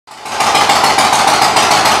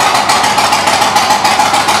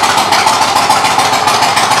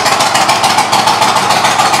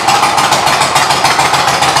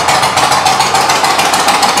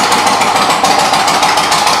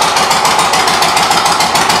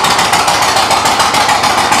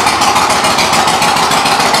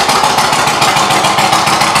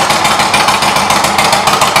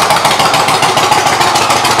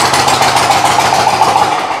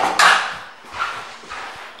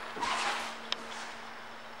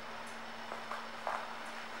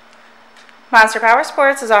Monster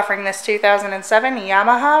Powersports is offering this 2007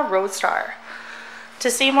 Yamaha Road Star.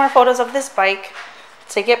 To see more photos of this bike,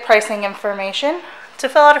 to get pricing information, to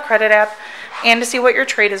fill out a credit app, and to see what your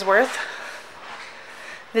trade is worth,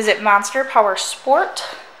 visit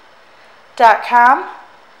monsterpowersport.com.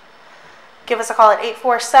 Give us a call at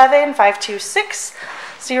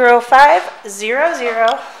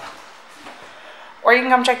 847-526-0500. Or you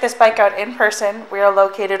can come check this bike out in person. We are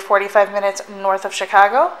located 45 minutes north of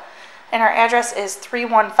Chicago, and our address is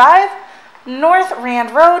 315 North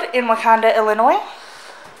Rd Road in Wauconda, Illinois.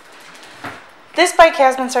 This bike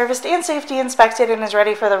has been serviced and safety inspected and is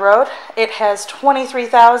ready for the road. It has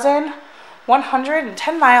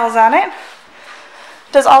 23,110 miles on it. It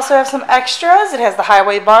does also have some extras. It has the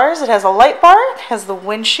highway bars, it has a light bar, it has the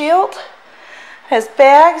windshield, it has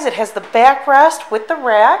bags, it has the backrest with the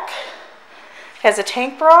rack. It has a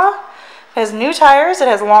tank bra, it has new tires, it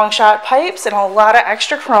has long shot pipes, and a lot of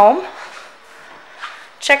extra chrome.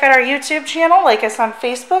 Check out our YouTube channel, like us on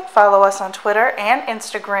Facebook, follow us on Twitter and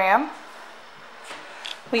Instagram.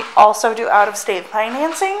 We also do out-of-state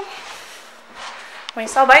financing. We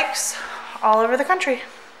sell bikes all over the country.